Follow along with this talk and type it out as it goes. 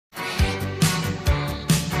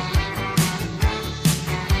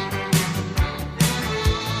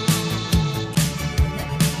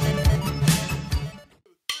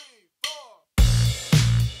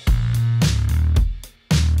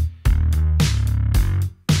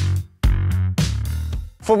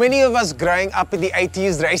For many of us growing up in the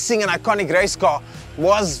 80s, racing an iconic race car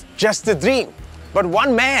was just a dream. But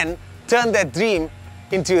one man turned that dream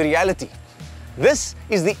into a reality. This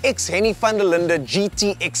is the ex-Henny van der Linde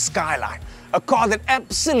GTX Skyline, a car that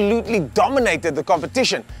absolutely dominated the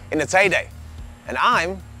competition in its heyday. And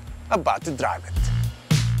I'm about to drive it.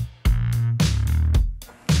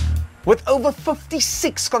 With over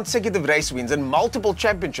 56 consecutive race wins and multiple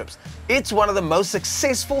championships, it's one of the most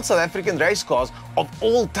successful South African race cars of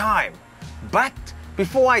all time. But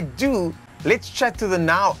before I do, let's chat to the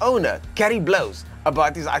now owner, Carrie Blows,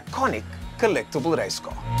 about his iconic collectible race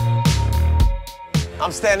car.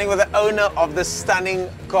 I'm standing with the owner of the stunning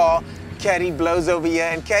car, Carrie Blows over here.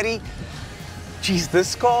 And Carrie, geez,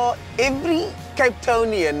 this car, every Cape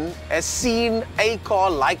Townian has seen a car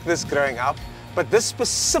like this growing up. But this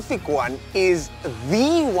specific one is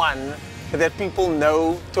the one that people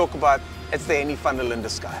know, talk about. It's the Henny van der Linde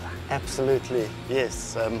Skyline. Absolutely,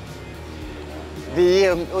 yes. The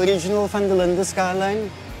original van der Linde Skyline,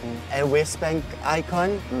 a West Bank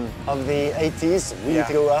icon of the 80s. We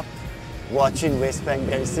grew up watching West Bank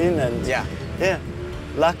racing, and yeah,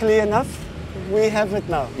 luckily enough, we have it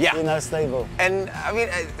now in our stable. And I mean,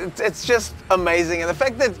 it's just amazing. And the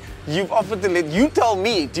fact that you've offered to you told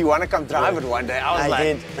me, do you want to come drive it one day? I was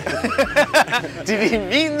like, did he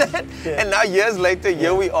mean that? Yeah. And now years later,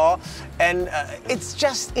 here we are. And it's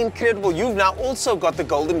just incredible. You've now also got the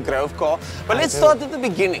Golden Grove car. But let's start at the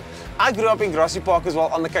beginning. I grew up in Grassy Park as well,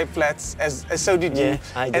 on the Cape Flats, as so did you.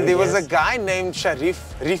 And there was a guy named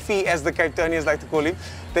Sharif, Rifi as the Cape Townians like to call him,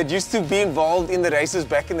 that used to be involved in the races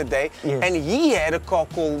back in the day. And he had a car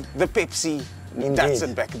called the Pepsi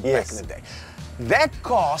Datsun back in the day. That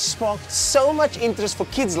car sparked so much interest for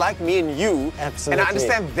kids like me and you. Absolutely. And I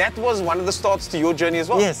understand that was one of the starts to your journey as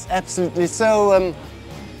well. Yes, absolutely. So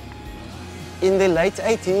in the late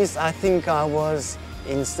 80s, I think I was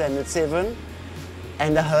in Standard 7.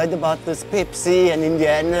 And I heard about this Pepsi and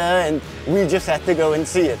Indiana, and we just had to go and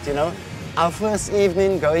see it, you know. Our first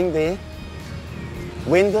evening going there,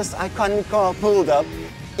 when this iconic car pulled up,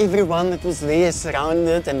 everyone that was there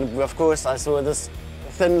surrounded, and of course I saw this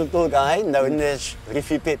thin little guy known as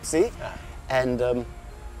Riffy Pepsi, and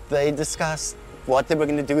they discussed what they were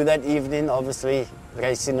going to do that evening, obviously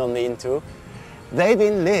racing on the Insure. They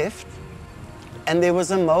then left, and there was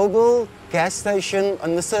a mobile gas station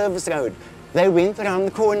on the service road. They went around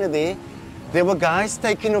the corner there. There were guys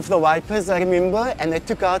taking off the wipers, I remember, and they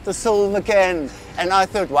took out a silver can. And I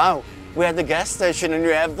thought, wow, we're at the gas station and you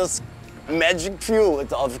have this magic fuel.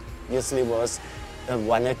 It obviously was a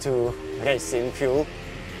 102 racing fuel.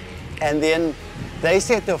 And then they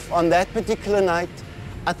set off. On that particular night,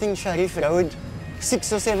 I think Sharif rode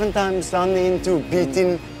 6 or 7 times down the Into,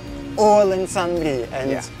 beating all and sundry.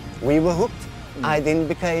 And we were hooked. I then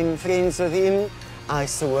became friends with him. I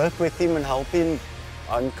used to work with him and help him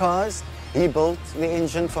on cars. He built the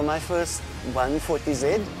engine for my first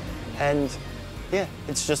 140Z, and yeah,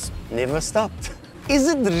 it's just never stopped. Is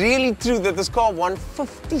it really true that this car won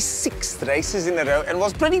 56 races in a row and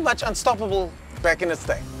was pretty much unstoppable back in its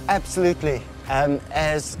day? Absolutely.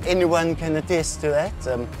 As anyone can attest to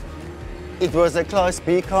that. It was a Class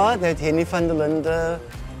B car that Henny van der Linde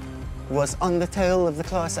was on the tail of the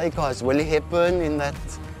Class A cars. Willie Hepburn in that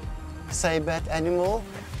Saybat Animal,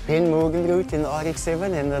 Ben Morgenroot in the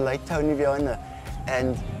RX-7, and the late Tony Viana.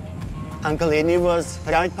 And Uncle Henny was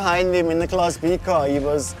right behind him in the Class B car. He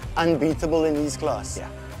was unbeatable in his class. Yeah.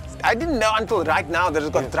 I didn't know until right now that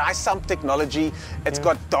it's got dry sump technology, it's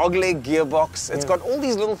got dogleg gearbox, it's got all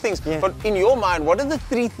these little things. But in your mind, what are the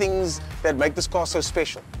 3 things that make this car so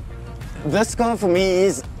special? This car for me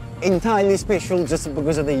is entirely special just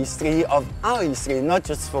because of the history of our history, not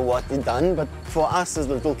just for what it done, but for us as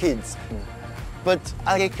little kids. But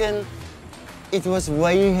I reckon it was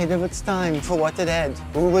way ahead of its time for what it had.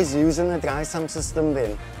 Who was using a dry sump system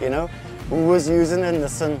then, you know? Who was using a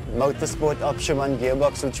Nissan Motorsport Option 1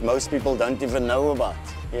 gearbox, which most people don't even know about,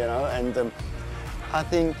 you know? And I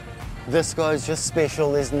think this car is just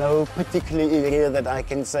special. There's no particular area that I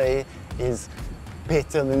can say is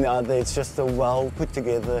better than the other. It's just a well put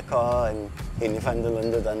together car, and Henny van der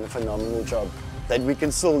Linde done a phenomenal job that we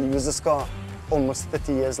can still use this car almost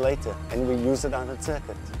 30 years later, and we use it on the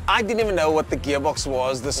circuit. I didn't even know what the gearbox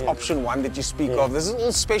was, this Option 1 that you speak of. This is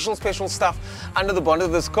all special stuff under the bonnet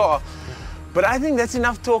of this car. But I think that's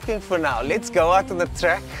enough talking for now. Let's go out on the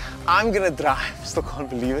track. I'm gonna drive, still can't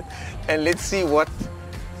believe it, and let's see what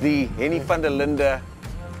the Henny van der Linde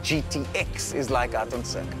GTX is like out on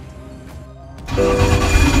circuit. There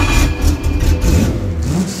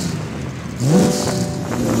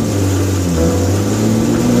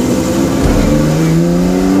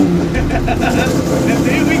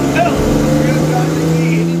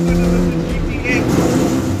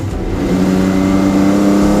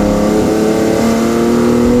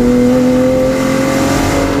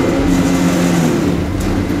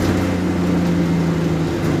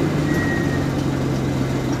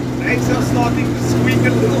starting to squeak a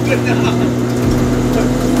little bit now,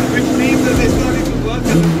 which means that they're starting to work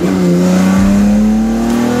a little bit.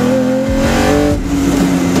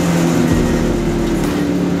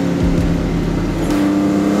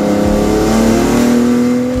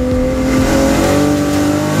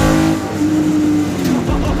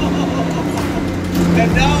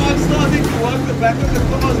 And now I'm starting to work the back of the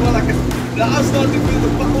car as well. Now I'm starting to feel the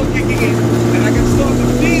power kicking in, and I can start to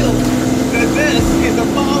feel that this is a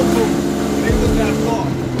powerful single-cab car.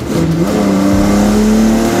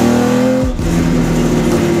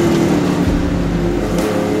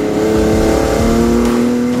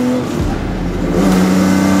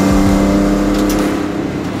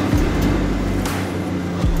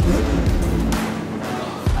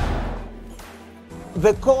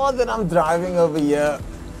 The car that I'm driving over here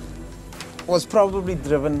was probably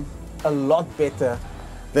driven a lot better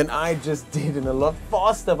than I just did, and a lot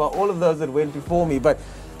faster by all of those that went before me, but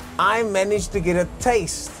I managed to get a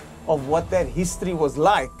taste of what that history was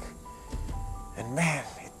like, and man,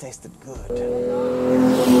 it tasted good.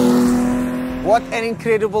 What an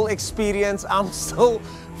incredible experience. I'm still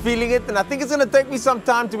feeling it, and I think it's going to take me some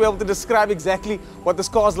time to be able to describe exactly what this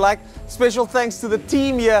car's like. Special thanks to the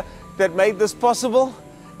team here that made this possible,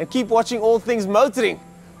 and keep watching All Things Motoring.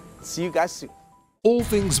 See you guys soon. All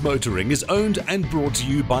Things Motoring is owned and brought to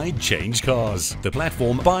you by CHANGECARS, the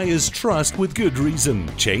platform buyers trust with good reason.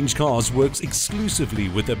 CHANGECARS works exclusively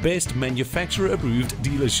with the best manufacturer-approved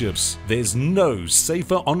dealerships. There's no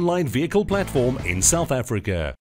safer online vehicle platform in South Africa.